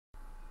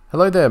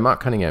Hello there,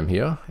 Mark Cunningham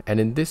here, and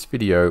in this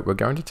video we're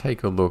going to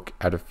take a look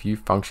at a few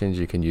functions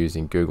you can use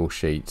in Google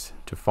Sheets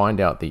to find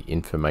out the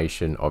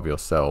information of your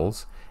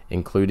cells,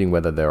 including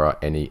whether there are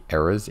any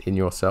errors in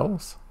your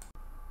cells.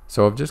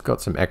 So I've just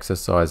got some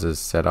exercises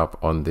set up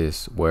on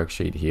this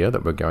worksheet here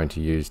that we're going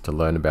to use to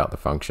learn about the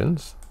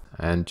functions.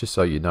 And just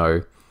so you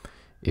know,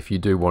 if you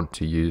do want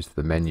to use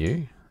the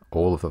menu,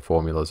 all of the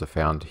formulas are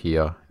found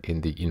here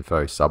in the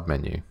info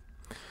submenu.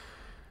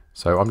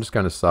 So I'm just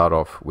going to start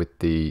off with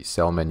the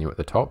cell menu at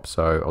the top.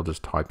 So I'll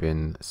just type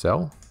in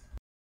cell.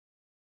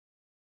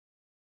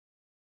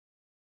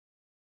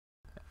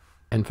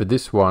 And for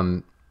this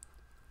one,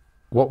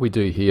 what we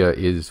do here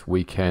is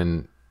we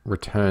can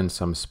return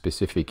some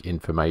specific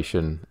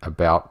information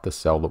about the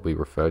cell that we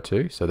refer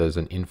to. So there's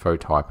an info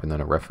type and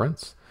then a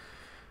reference.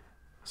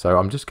 So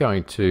I'm just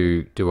going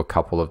to do a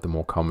couple of the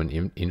more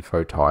common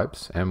info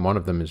types, and one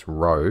of them is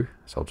row.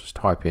 So I'll just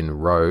type in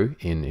row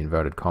in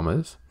inverted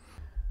commas.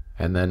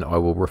 And then I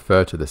will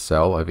refer to the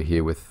cell over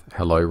here with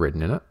hello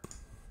written in it.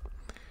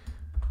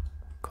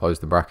 Close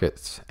the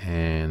brackets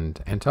and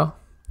enter.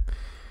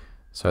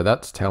 So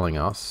that's telling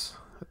us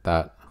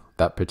that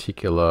that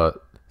particular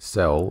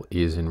cell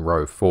is in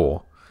row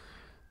 4.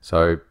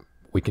 So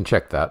we can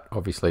check that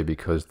obviously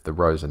because the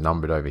rows are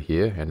numbered over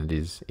here and it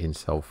is in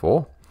cell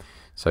 4.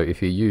 So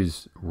if you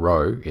use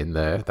row in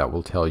there, that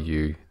will tell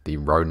you the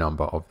row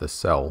number of the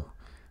cell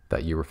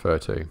that you refer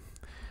to.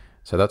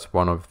 So that's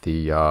one of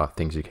the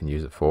things you can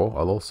use it for.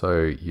 I'll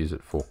also use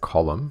it for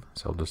column.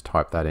 So I'll just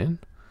type that in.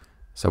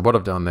 So what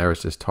I've done there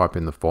is just type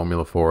in the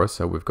formula for us.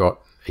 So we've got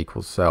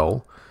equals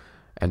cell.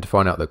 And to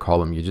find out the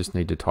column, you just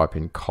need to type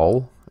in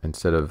col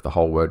instead of the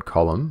whole word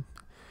column.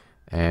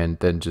 And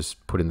then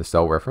just put in the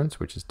cell reference,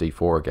 which is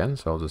D4 again.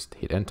 So I'll just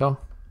hit enter.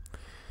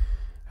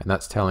 And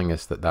that's telling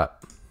us that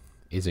that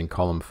is in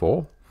column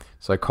 4.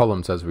 So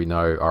columns, as we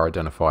know, are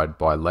identified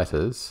by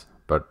letters,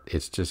 but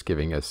it's just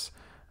giving us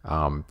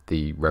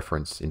the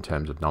reference in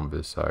terms of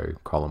numbers, so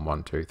column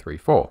 1, 2, 3,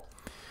 4.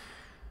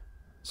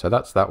 So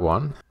that's that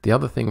one. The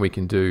other thing we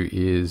can do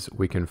is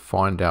we can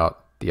find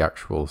out the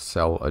actual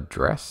cell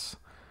address.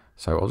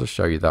 So I'll just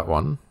show you that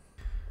one.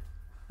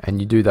 And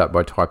you do that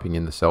by typing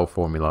in the cell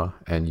formula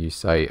and you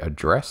say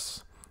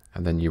address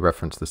and then you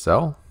reference the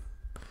cell.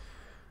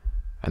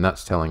 And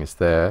that's telling us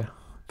there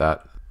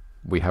that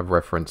we have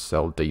referenced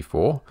cell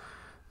D4.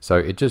 So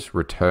it just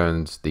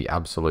returns the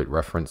absolute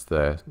reference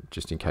there,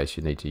 just in case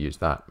you need to use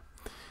that.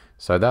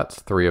 So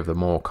that's 3 of the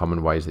more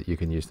common ways that you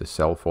can use the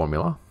cell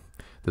formula.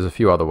 There's a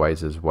few other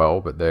ways as well,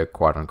 but they're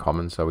quite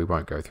uncommon, so we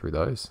won't go through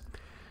those.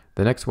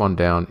 The next one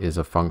down is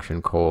a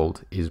function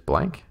called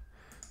ISBLANK.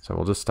 So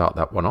we'll just start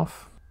that one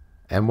off.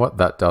 And what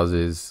that does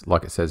is,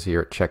 like it says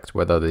here, it checks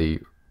whether the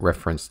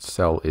referenced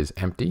cell is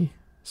empty.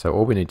 So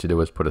all we need to do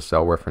is put a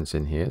cell reference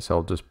in here. So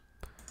I'll just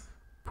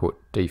put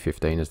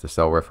D15 as the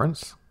cell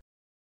reference.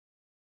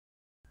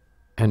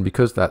 And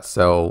because that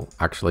cell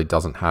actually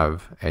doesn't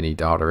have any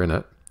data in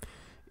it,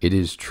 it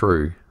is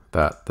true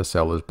that the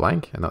cell is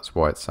blank, and that's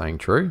why it's saying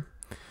true.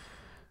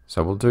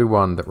 So we'll do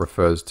one that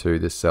refers to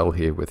this cell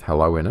here with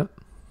hello in it,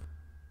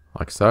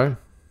 like so.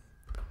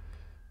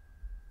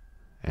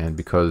 And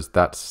because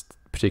that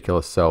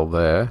particular cell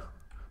there,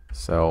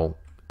 cell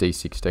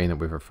D16 that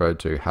we've referred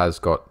to, has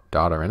got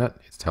data in it,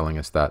 it's telling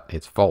us that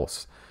it's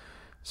false.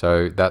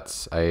 So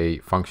that's a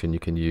function you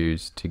can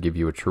use to give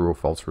you a true or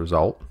false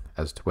result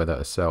as to whether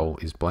a cell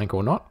is blank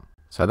or not.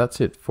 So that's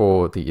it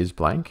for the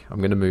ISBLANK. I'm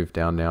going to move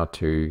down now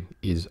to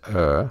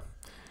ISERR,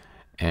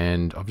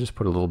 and I've just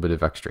put a little bit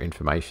of extra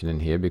information in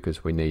here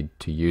because we need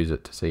to use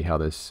it to see how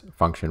this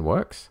function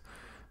works.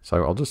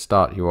 So I'll just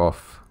start you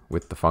off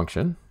with the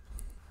function.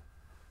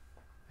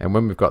 And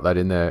when we've got that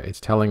in there, it's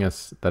telling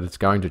us that it's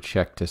going to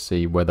check to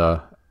see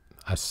whether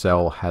a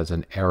cell has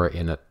an error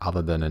in it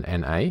other than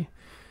an NA.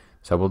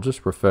 So we'll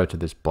just refer to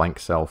this blank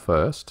cell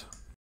first.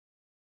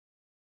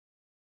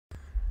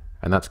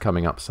 And that's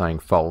coming up saying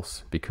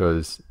false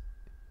because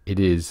it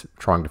is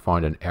trying to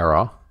find an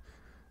error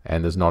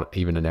and there's not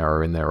even an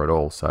error in there at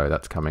all. So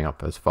that's coming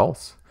up as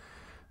false.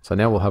 So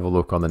now we'll have a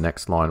look on the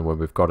next line where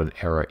we've got an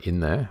error in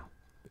there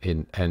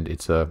and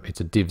it's a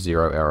div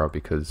 0 error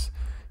because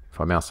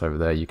if I mouse over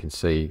there, you can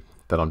see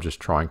that I'm just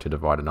trying to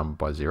divide a number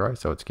by 0.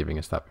 So it's giving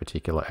us that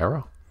particular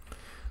error.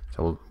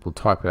 So we'll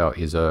type our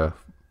ISERR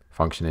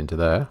function into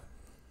there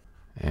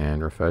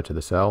and refer to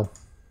the cell,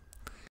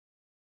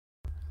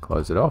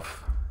 close it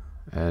off.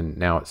 And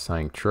now it's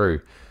saying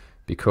true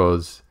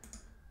because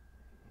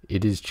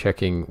it is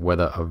checking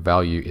whether a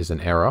value is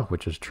an error,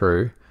 which is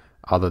true,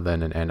 other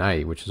than an NA,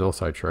 which is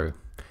also true.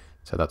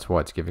 So that's why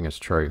it's giving us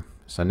true.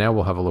 So now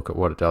we'll have a look at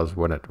what it does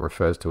when it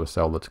refers to a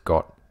cell that's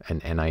got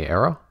an NA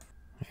error.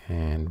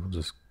 And we'll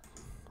just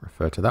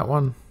refer to that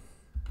one.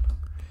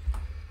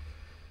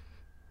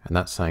 And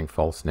that's saying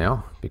false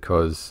now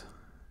because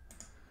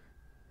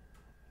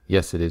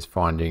yes, it is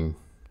finding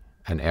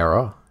an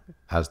error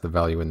as the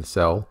value in the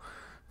cell,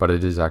 but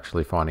it is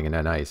actually finding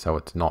an NA, so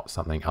it's not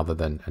something other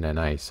than an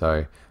NA,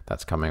 so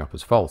that's coming up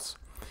as false.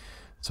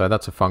 So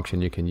that's a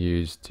function you can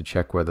use to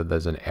check whether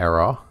there's an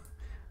error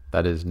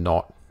that is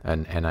not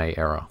an NA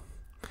error.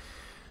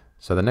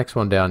 So the next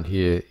one down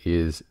here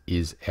is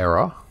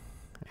error,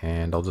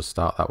 and I'll just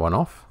start that one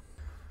off.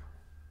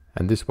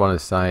 And this one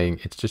is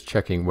saying it's just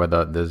checking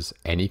whether there's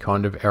any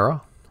kind of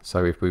error.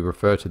 So if we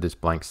refer to this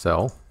blank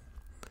cell,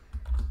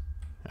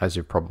 as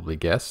you've probably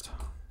guessed,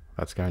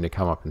 that's going to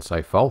come up and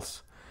say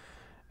false.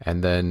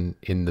 And then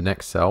in the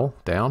next cell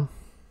down,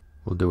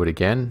 we'll do it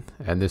again,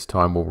 and this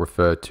time we'll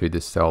refer to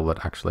this cell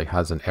that actually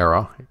has an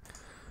error,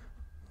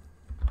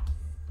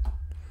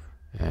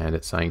 and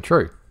it's saying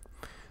true.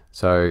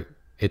 So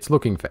it's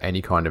looking for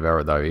any kind of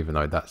error though, even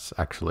though that's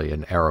actually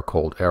an error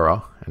called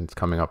error and it's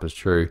coming up as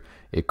true.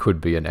 It could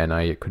be an NA,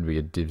 it could be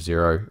a div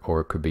 0,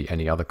 or it could be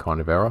any other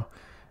kind of error,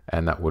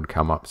 and that would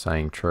come up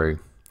saying true.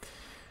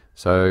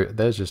 So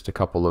there's just a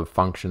couple of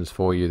functions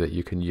for you that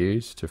you can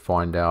use to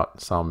find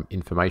out some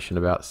information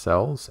about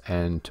cells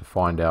and to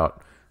find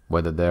out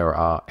whether there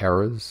are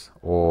errors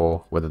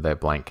or whether they're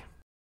blank.